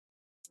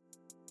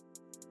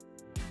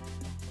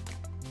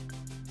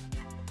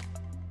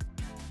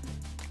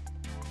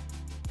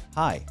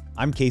Hi,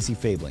 I'm Casey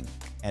Fabling,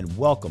 and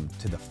welcome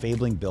to the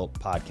Fabling Built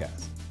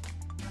podcast.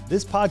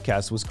 This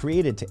podcast was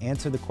created to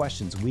answer the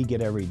questions we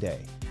get every day,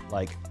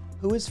 like,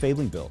 who is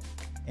Fabling Built?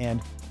 And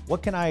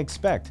what can I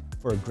expect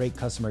for a great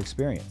customer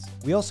experience?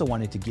 We also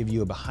wanted to give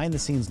you a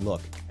behind-the-scenes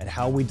look at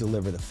how we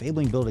deliver the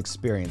Fabling Built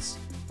experience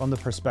from the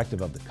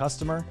perspective of the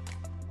customer,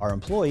 our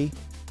employee,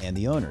 and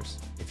the owners.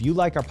 If you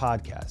like our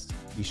podcast,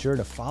 be sure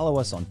to follow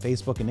us on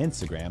Facebook and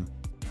Instagram,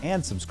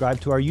 and subscribe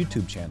to our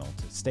YouTube channel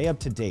to stay up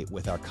to date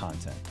with our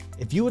content.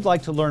 If you would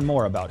like to learn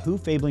more about who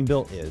Fabling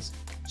Built is,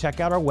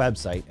 check out our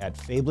website at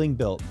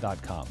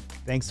fablingbuilt.com.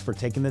 Thanks for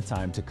taking the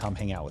time to come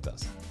hang out with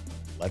us.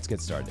 Let's get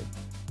started.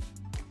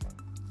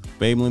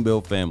 Fabling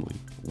Built family,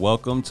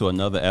 welcome to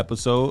another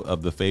episode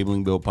of the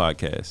Fabling Built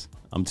podcast.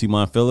 I'm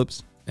T-Mon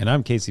Phillips. And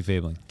I'm Casey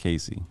Fabling.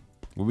 Casey,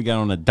 what we got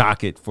on the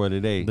docket for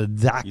today? The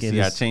docket. You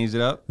see, I changed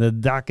it up. The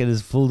docket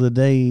is full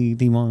today,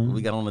 T-Mon. What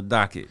we got on the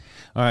docket?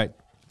 All right,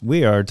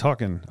 we are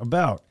talking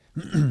about.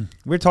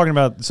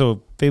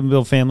 So Fabling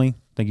Built family.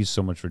 Thank you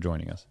so much for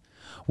joining us.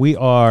 We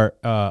are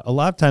a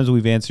lot of times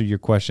we've answered your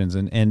questions,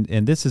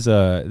 and this is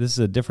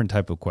a different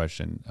type of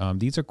question.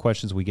 These are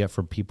questions we get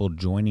from people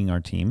joining our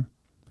team,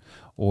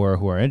 or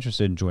who are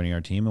interested in joining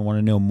our team and want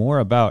to know more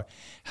about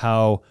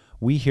how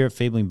we here at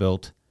Fabling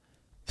Built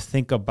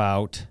think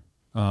about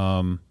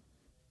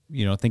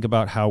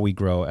how we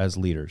grow as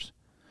leaders.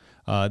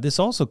 This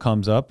also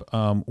comes up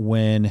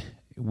when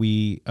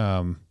we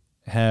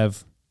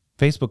have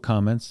Facebook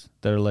comments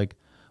that are like,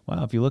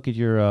 wow, if you look at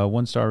your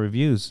one-star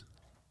reviews,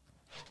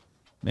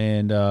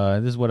 and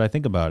this is what I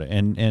think about it.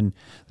 And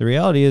the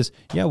reality is,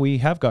 yeah, we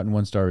have gotten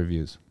one-star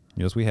reviews.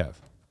 Yes, we have.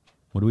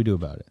 What do we do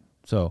about it?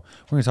 So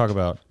we're going to talk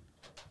about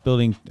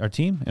building our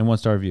team and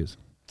one-star reviews.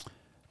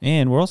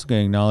 And we're also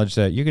going to acknowledge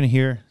that you're going to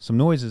hear some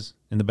noises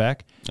in the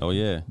back. Oh,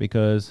 yeah.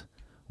 Because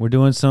we're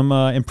doing some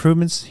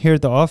improvements here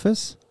at the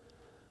office.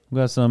 We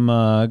got some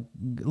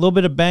little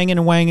bit of banging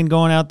and wanging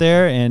going out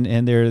there,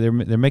 and they're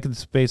making the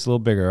space a little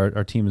bigger.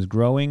 Our team is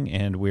growing,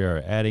 and we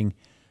are adding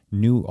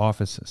new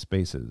office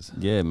spaces.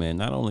 Yeah, man.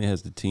 Not only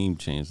has the team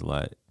changed a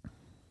lot,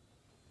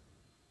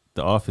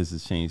 the office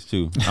has changed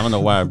too. I don't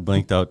know why I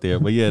blinked out there,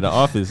 but yeah, the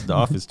office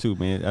too,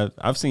 man.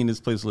 I've seen this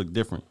place look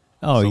different.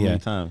 Oh, so yeah. many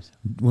times.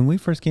 When we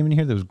first came in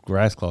here, there was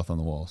grass cloth on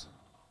the walls.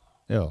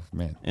 Oh,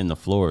 man. And the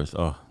floors.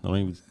 Oh, don't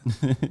even.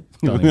 we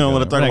Don't don't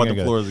want to talk about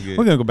the floors again.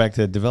 We're going to go back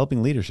to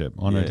developing leadership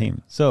on our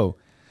team. So,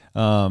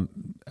 as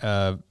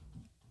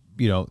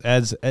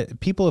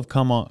people have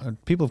come on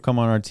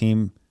our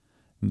team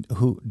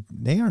who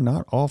they are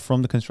not all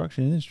from the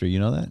construction industry. You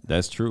know that?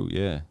 That's true.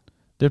 Yeah.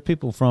 There are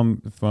people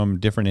from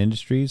different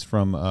industries,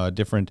 from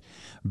different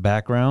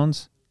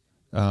backgrounds,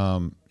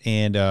 and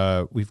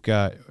we've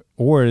got.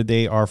 Or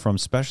they are from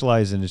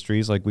specialized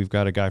industries, like we've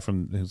got a guy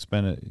who's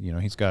been,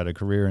 he's got a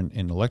career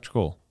in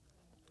electrical,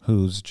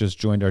 who's just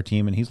joined our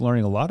team, and he's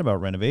learning a lot about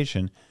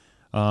renovation.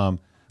 But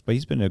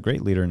he's been a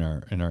great leader in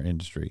our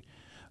industry.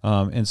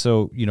 And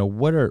so,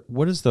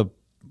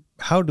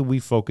 how do we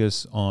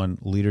focus on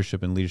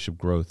leadership and leadership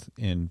growth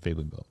in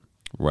Fabling Built?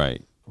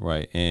 Right.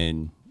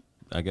 And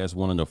I guess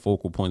one of the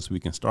focal points we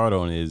can start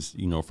on is,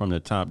 from the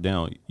top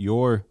down,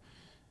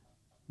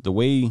 the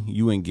way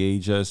you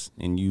engage us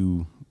and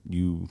you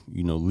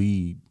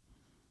lead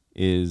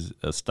is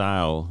a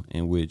style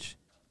in which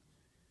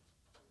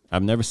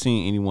I've never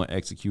seen anyone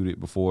execute it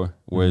before.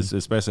 Whereas,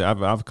 especially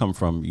I've come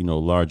from,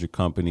 larger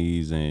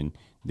companies, and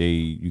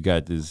you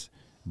got this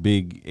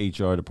big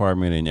HR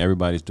department and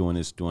everybody's doing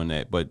this, doing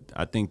that. But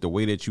I think the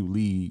way that you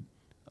lead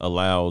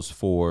allows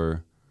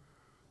for,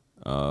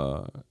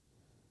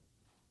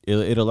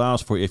 it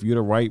allows for, if you're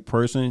the right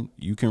person,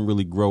 you can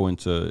really grow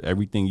into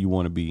everything you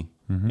want to be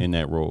in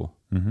that role.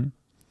 Mm-hmm.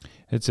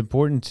 It's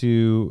important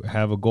to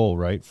have a goal,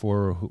 right,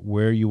 for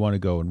where you want to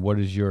go and what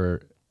is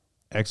your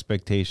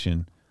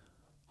expectation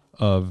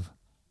of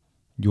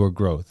your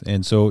growth.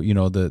 And so,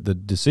 the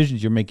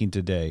decisions you're making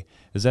today,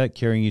 is that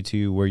carrying you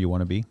to where you want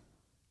to be?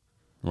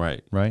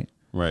 Right.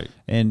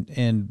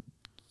 And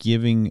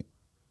giving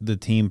the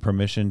team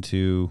permission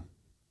to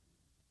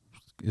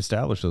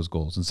establish those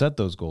goals and set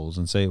those goals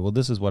and say, well,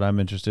 this is what I'm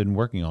interested in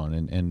working on,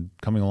 and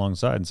coming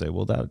alongside and say,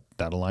 well, that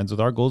aligns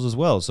with our goals as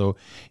well. So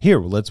here,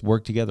 let's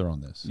work together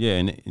on this. Yeah.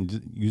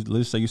 And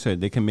let's say you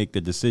said they can make the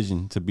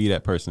decision to be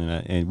that person.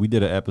 And we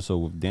did an episode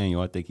with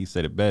Daniel. I think he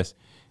said it best.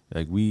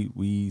 Like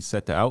we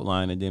set the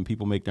outline, and then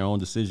people make their own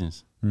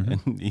decisions.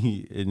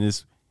 Mm-hmm. And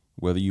this,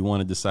 whether you want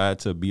to decide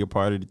to be a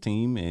part of the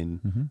team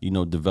and,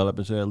 develop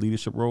into that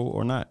leadership role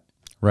or not.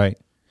 Right.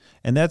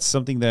 And that's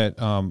something that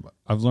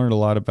I've learned a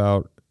lot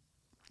about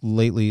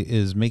lately,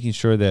 is making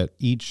sure that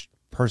each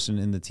person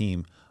in the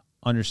team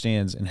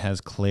understands and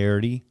has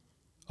clarity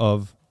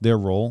of their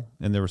role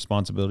and their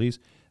responsibilities.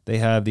 They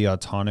have the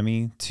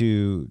autonomy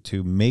to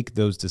make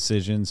those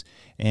decisions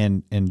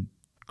and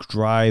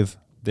drive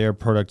their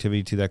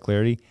productivity to that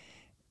clarity,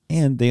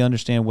 and they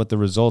understand what the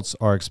results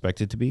are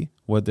expected to be,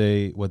 what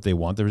they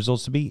want the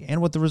results to be,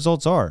 and what the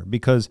results are.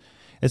 Because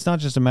it's not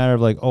just a matter of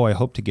like, oh, I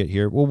hope to get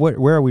here. Well,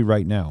 where are we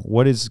right now?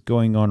 What is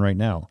going on right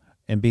now?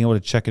 And being able to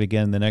check it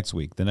again the next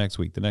week.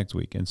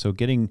 And so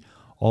getting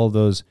all of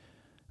those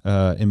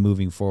in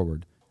moving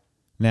forward.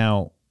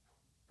 Now,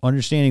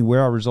 understanding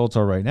where our results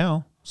are right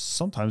now,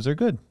 sometimes they're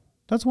good.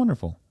 That's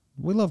wonderful.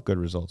 We love good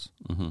results.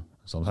 Mm-hmm.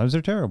 Sometimes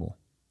they're terrible.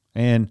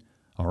 And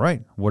all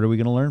right, what are we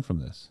going to learn from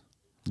this?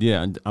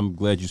 Yeah, I'm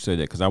glad you said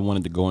that because I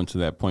wanted to go into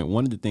that point.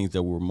 One of the things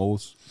that were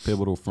most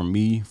pivotal for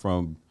me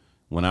from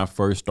when I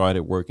first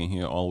started working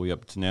here all the way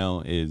up to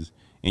now is,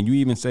 and you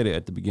even said it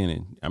at the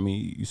beginning. I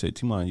mean, you said,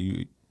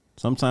 Timon,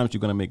 sometimes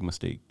you're going to make a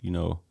mistake,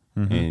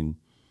 and,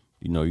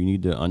 you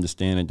need to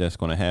understand that that's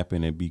going to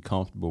happen and be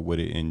comfortable with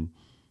it and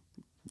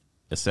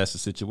assess the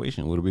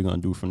situation. What are we going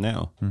to do from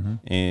now? Mm-hmm.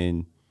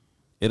 And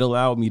it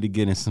allowed me to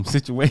get in some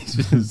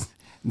situations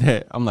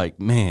that I'm like,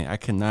 man, I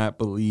cannot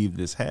believe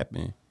this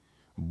happened.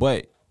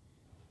 But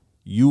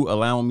you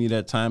allowing me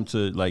that time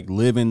to like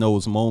live in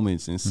those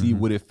moments and see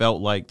what it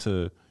felt like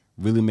to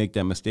really make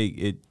that mistake.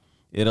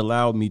 It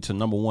allowed me to,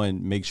 number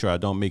one, make sure I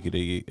don't make it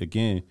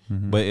again.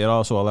 But it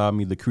also allowed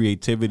me the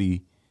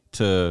creativity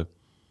to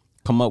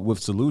come up with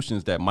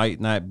solutions that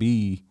might not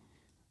be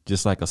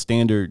just like a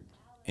standard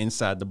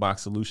inside the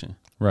box solution.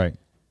 Right.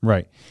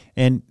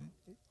 And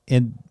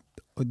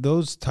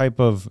those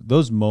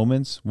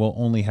moments will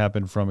only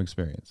happen from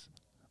experience,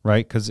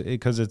 right? Because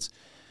it's,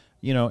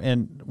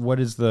 and what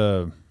is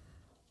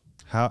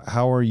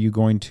how are you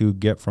going to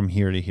get from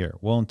here to here?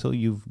 Well, until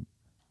you've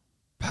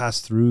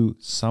passed through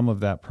some of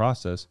that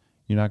process,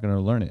 you're not going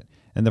to learn it.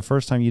 And the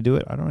first time you do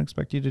it, I don't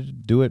expect you to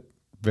do it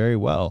very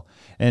well.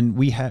 And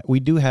we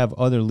do have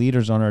other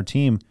leaders on our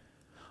team.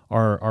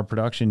 Our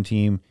production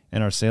team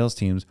and our sales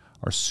teams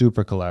are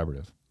super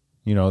collaborative.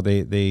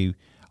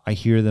 I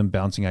hear them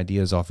bouncing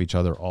ideas off each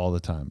other all the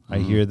time. I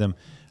hear them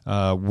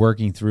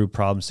working through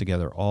problems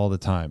together all the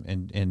time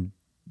and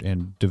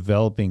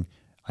developing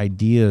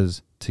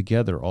ideas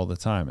together all the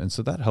time. And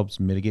so that helps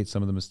mitigate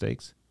some of the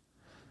mistakes.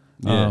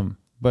 Yeah.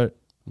 But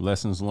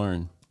lessons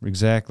learned.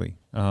 Exactly.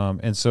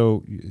 And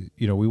so,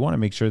 we want to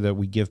make sure that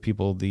we give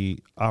people the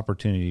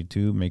opportunity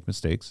to make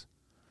mistakes,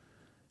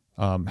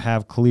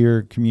 have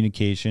clear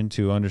communication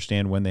to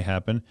understand when they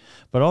happen.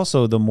 But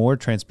also, the more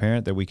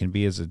transparent that we can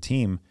be as a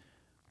team,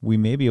 we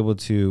may be able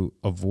to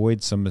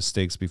avoid some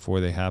mistakes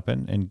before they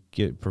happen and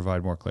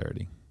provide more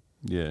clarity.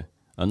 Yeah.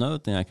 Another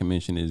thing I can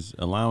mention is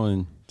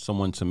allowing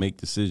someone to make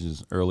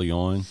decisions early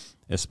on,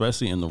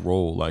 especially in the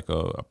role like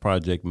a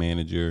project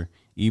manager,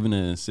 even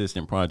an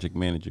assistant project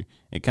manager.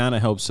 It kind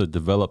of helps to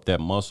develop that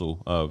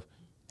muscle of,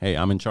 hey,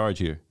 I'm in charge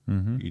here.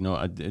 Mm-hmm.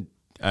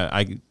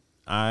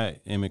 I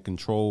am in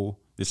control.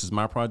 This is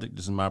my project.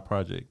 This is my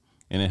project.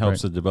 And it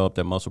helps to develop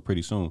that muscle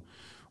pretty soon.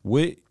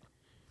 Why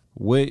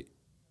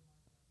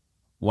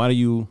do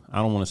you,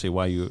 I don't want to say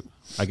why you,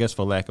 I guess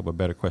for lack of a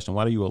better question,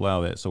 why do you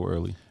allow that so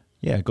early?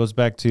 Yeah, it goes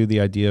back to the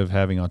idea of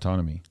having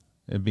autonomy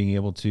and being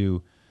able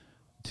to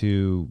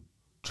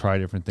try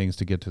different things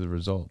to get to the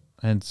result.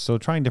 And so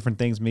trying different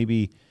things,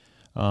 maybe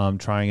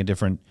trying a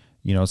different,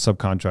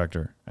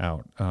 subcontractor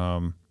out.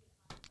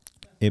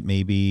 It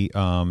may be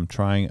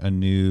trying a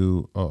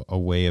new a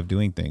way of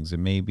doing things. It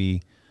may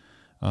be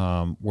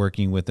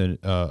working with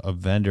a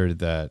vendor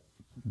that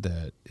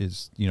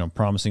is,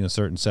 promising a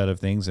certain set of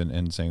things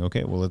and saying,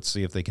 okay, well, let's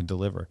see if they can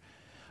deliver.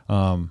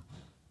 And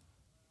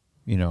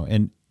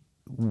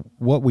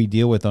what we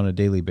deal with on a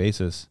daily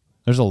basis,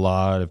 there's a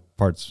lot of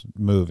parts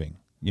moving.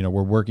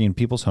 We're working in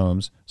people's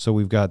homes, so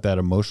we've got that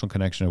emotional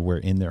connection of we're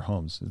in their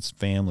homes. It's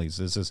families.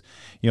 This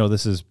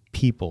is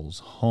people's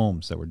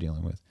homes that we're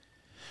dealing with.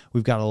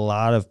 We've got a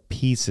lot of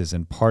pieces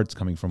and parts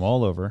coming from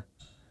all over,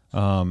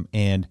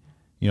 and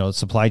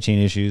supply chain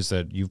issues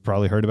that you've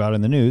probably heard about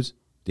in the news.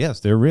 Yes,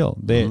 they're real.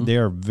 They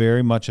are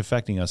very much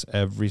affecting us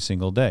every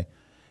single day.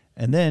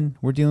 And then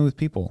we're dealing with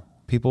people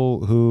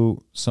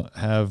who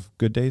have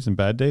good days and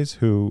bad days,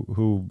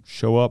 who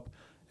show up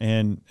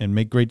and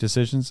make great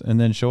decisions, and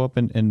then show up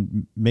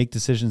and make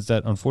decisions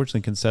that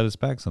unfortunately can set us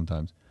back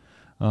sometimes.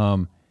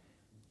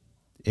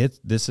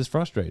 This is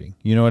frustrating.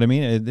 You know what I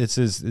mean? This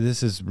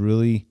is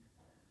really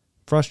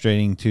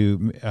frustrating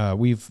to.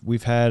 We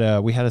had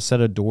a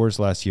set of doors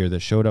last year that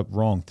showed up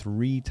wrong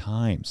 3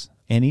 times,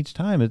 and each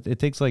time it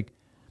takes like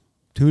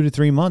 2 to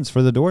 3 months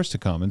for the doors to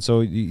come. And so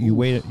you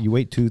wait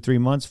 2-3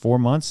 months, 4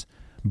 months,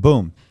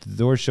 boom, the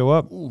doors show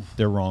up,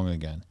 they're wrong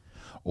again.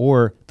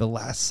 Or the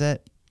last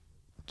set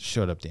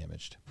showed up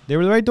damaged. They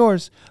were the right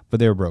doors, but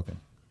they were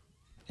broken.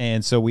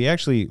 And so we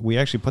actually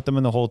put them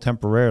in the hole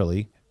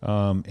temporarily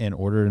and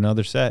ordered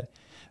another set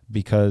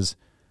because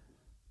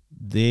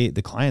the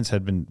clients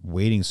had been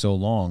waiting so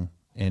long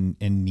and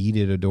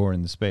needed a door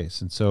in the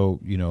space. And so,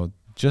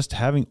 just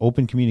having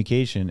open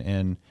communication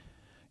and,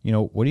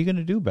 what are you going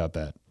to do about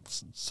that?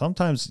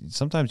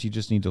 Sometimes you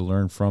just need to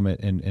learn from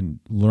it and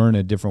learn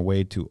a different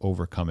way to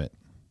overcome it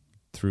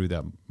through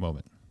that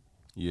moment.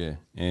 Yeah.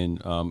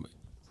 And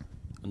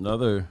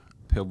another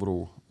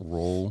pivotal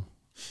role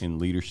in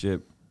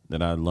leadership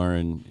that I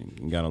learned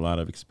and got a lot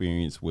of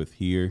experience with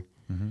here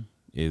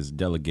is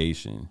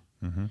delegation.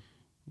 Mm-hmm.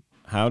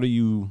 How do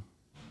you,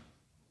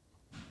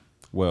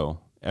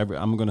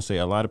 I'm going to say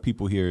a lot of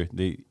people here,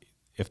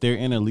 if they're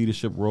in a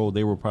leadership role,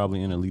 they were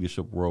probably in a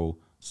leadership role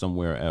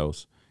somewhere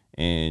else.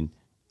 And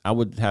I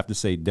would have to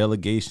say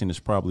delegation is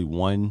probably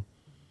one.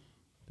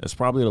 That's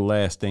probably the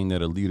last thing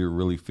that a leader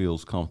really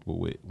feels comfortable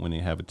with when they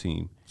have a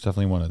team. It's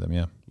definitely one of them,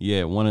 yeah.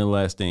 Yeah, one of the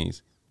last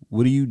things.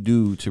 What do you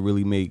do to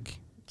really make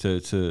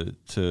to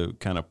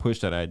kind of push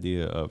that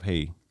idea of,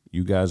 hey,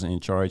 you guys are in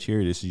charge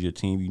here. This is your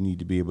team. You need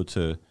to be able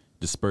to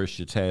disperse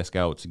your task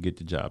out to get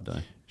the job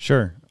done.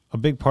 Sure. A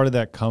big part of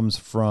that comes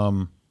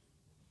from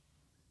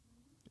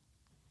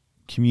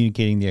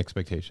communicating the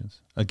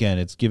expectations. Again,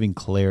 it's giving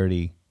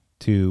clarity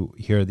to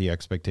here are the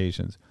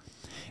expectations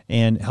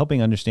and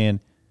helping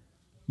understand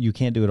you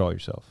can't do it all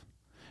yourself.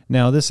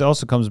 Now, this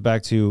also comes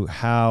back to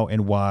how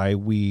and why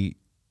we,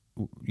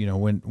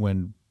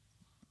 when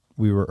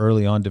we were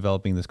early on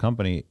developing this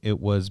company, it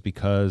was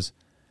because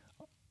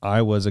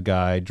I was a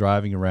guy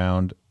driving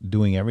around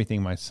doing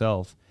everything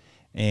myself,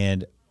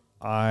 and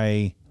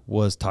I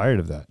was tired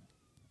of that.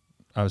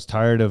 I was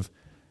tired of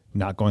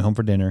not going home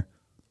for dinner.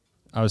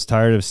 I was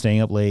tired of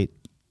staying up late.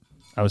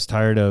 I was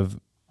tired of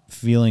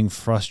feeling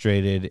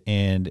frustrated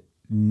and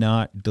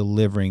not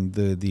delivering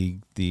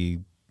the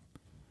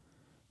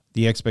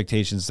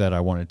expectations that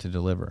I wanted to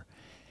deliver.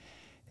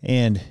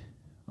 And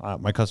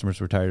my customers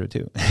were tired of it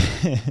too.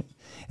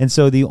 And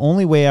so the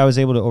only way I was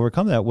able to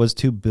overcome that was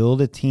to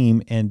build a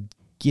team and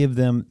give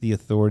them the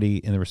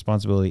authority and the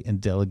responsibility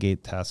and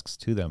delegate tasks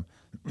to them.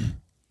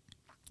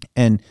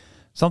 And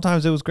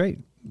sometimes it was great.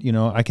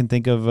 I can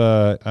think of,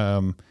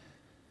 I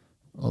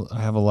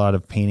have a lot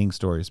of painting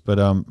stories, but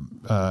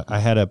I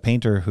had a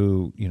painter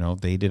who,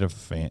 they did a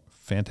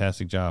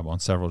fantastic job on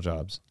several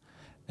jobs.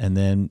 And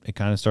then it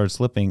kind of started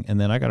slipping. And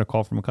then I got a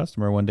call from a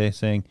customer one day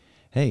saying,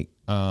 hey,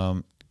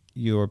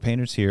 your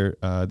painter's here.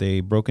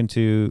 They broke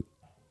into,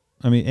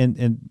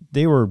 and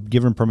they were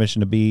given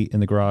permission to be in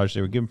the garage.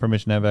 They were given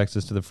permission to have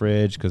access to the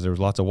fridge because there was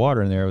lots of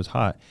water in there. It was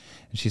hot.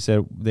 And she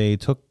said they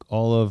took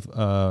all of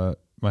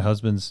my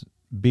husband's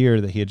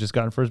beer that he had just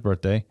gotten for his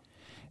birthday.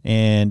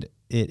 And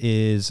it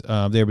is,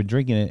 they've been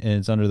drinking it and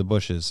it's under the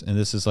bushes. And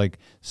this is like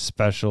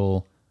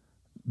special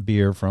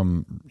beer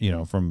from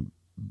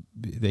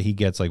that he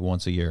gets like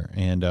once a year.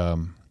 And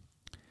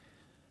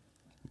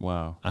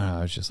wow.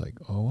 I was just like,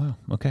 oh, wow.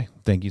 Okay.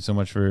 Thank you so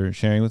much for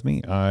sharing with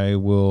me. I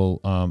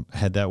will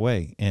head that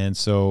way. And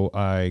so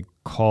I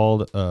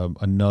called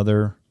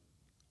another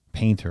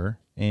painter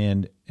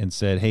and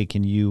said, hey,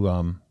 can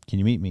you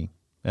meet me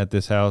at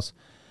this house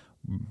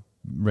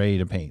ready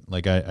to paint?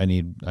 Like I don't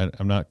need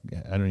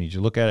you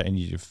to look at it. I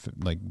need you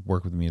to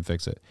work with me and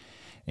fix it.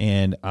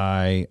 And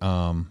I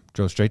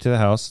drove straight to the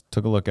house,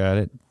 took a look at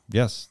it.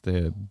 Yes,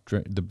 the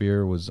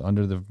beer was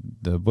under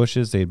the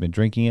bushes. They had been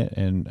drinking it,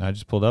 and I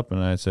just pulled up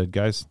and I said,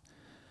 guys,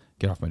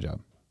 get off my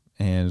job.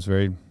 And it was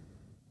very,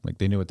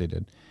 they knew what they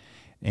did.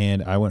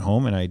 And I went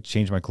home and I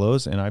changed my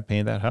clothes and I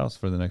painted that house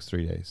for the next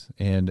 3 days.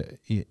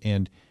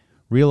 And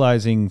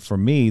realizing for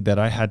me that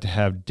I had to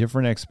have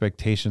different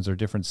expectations or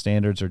different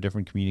standards or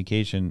different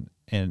communication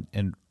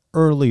and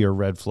earlier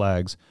red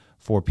flags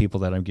for people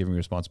that I'm giving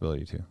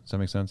responsibility to. Does that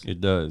make sense? It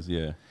does,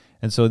 yeah.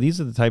 And so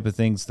these are the type of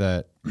things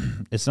that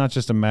it's not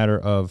just a matter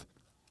of,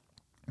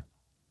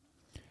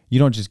 you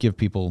don't just give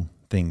people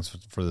things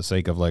for the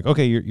sake of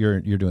okay, you're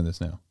doing this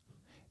now.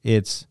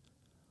 It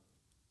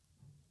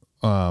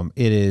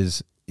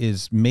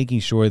is making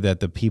sure that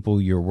the people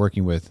you're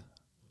working with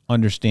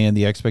understand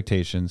the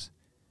expectations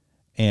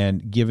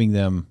and giving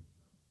them,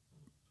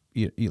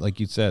 like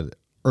you said,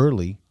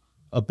 early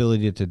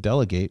ability to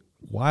delegate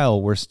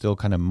while we're still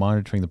kind of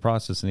monitoring the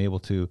process and able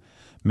to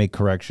make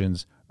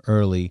corrections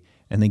early,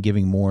 and then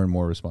giving more and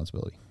more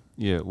responsibility.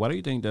 Yeah. Why do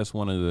you think that's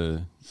one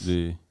of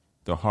the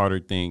harder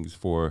things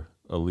for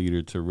a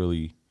leader to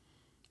really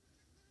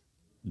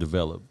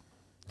develop,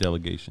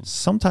 delegation?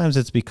 Sometimes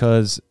it's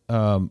because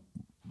that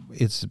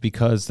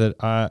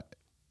I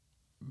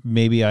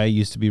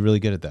used to be really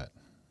good at that,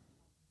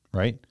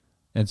 right?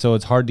 And so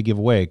it's hard to give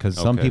away because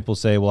some people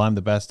say, well, I'm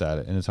the best at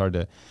it, and it's hard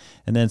to.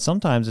 And then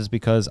sometimes it's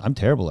because I'm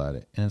terrible at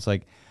it, and it's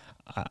like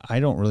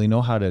I don't really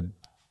know how to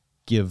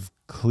give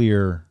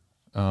clear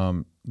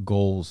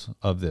goals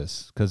of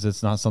this because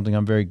it's not something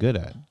I'm very good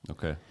at.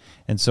 Okay.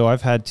 And so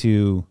I've had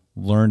to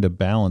learn to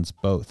balance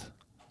both.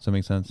 Does that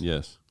make sense?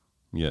 Yes.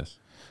 Yes.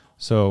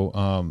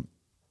 So,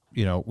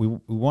 we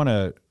want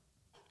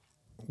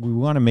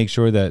to make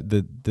sure that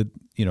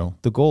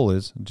the goal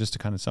is, just to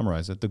kind of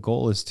summarize it, the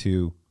goal is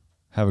to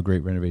have a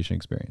great renovation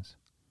experience.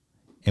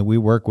 And we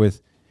work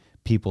with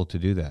people to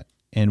do that.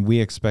 And we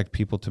expect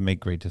people to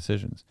make great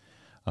decisions.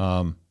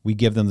 We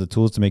give them the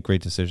tools to make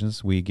great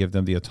decisions. We give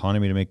them the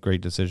autonomy to make great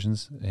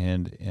decisions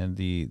and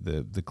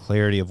the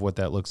clarity of what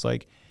that looks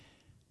like.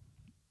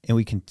 And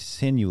we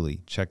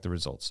continually check the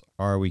results.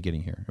 Are we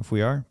getting here? If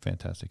we are,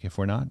 fantastic. If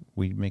we're not,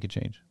 we make a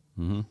change.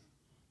 Mm-hmm.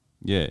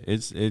 Yeah,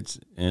 it's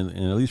and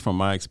at least from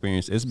my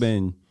experience, it's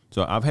been,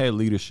 so I've had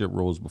leadership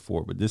roles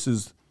before, but this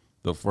is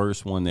the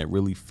first one that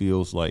really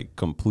feels like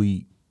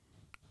complete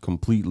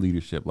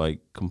leadership, like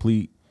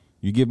complete.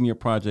 You give me a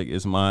project,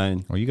 it's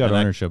mine. Well, you got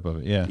ownership of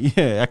it, yeah.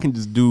 Yeah, I can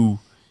just do.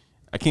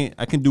 I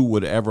can do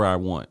whatever I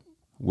want,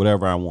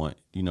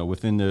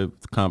 within the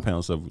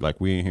compounds of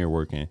we're in here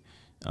working.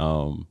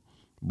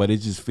 but it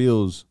just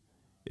feels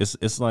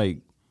it's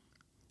like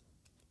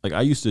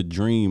I used to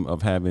dream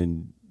of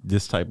having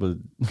this type of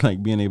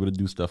like being able to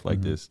do stuff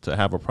like this, to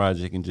have a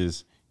project and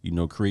just, you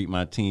know, create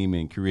my team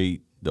and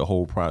create the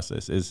whole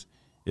process.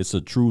 It's a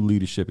true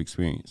leadership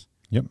experience.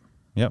 Yep.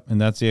 And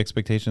that's the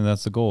expectation.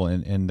 That's the goal.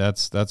 And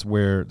that's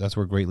where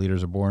great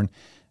leaders are born,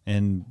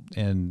 and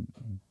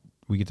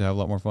we get to have a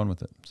lot more fun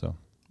with it. So,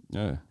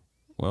 yeah.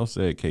 Well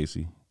said,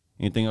 Casey.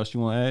 Anything else you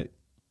want to add?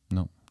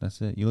 No,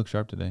 that's it. You look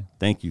sharp today.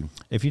 Thank you.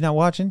 If you're not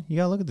watching, you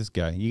got to look at this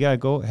guy. You got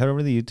to head over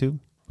to the YouTube.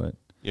 But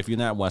if you're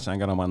not watching, I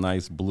got on my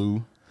nice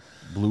blue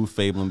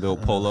Fabling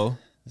Built polo.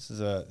 This is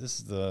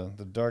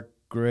the dark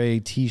gray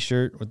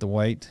T-shirt with the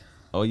white.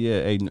 Oh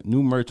yeah, hey,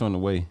 new merch on the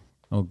way.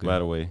 Oh, good. By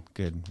the way,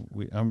 good.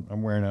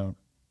 I'm wearing out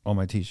all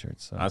my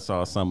T-shirts. So. I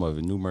saw some of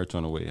it. New merch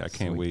on the way. I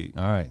can't wait.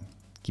 All right,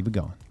 keep it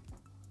going.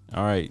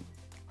 All right,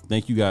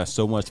 thank you guys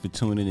so much for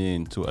tuning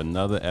in to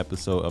another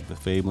episode of the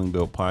Fabling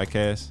Built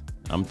podcast.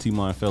 I'm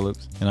Timon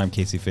Phillips, and I'm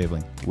Casey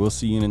Fabling. We'll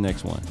see you in the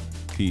next one.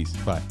 Peace.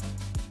 Bye.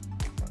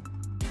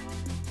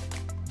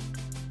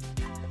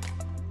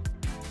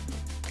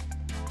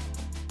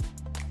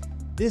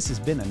 This has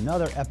been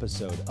another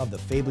episode of the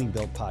Fabling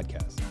Built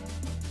podcast.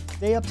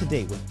 Stay up to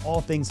date with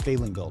all things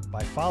Fabling Built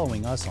by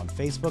following us on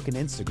Facebook and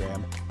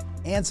Instagram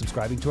and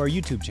subscribing to our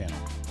YouTube channel.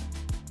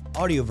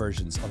 Audio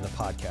versions of the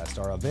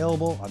podcast are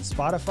available on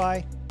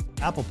Spotify,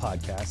 Apple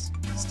Podcasts,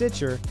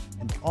 Stitcher,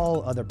 and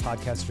all other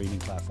podcast streaming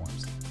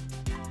platforms.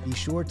 Be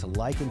sure to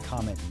like and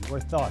comment your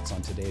thoughts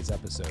on today's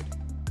episode.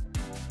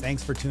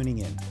 Thanks for tuning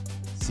in.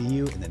 See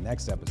you in the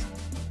next episode.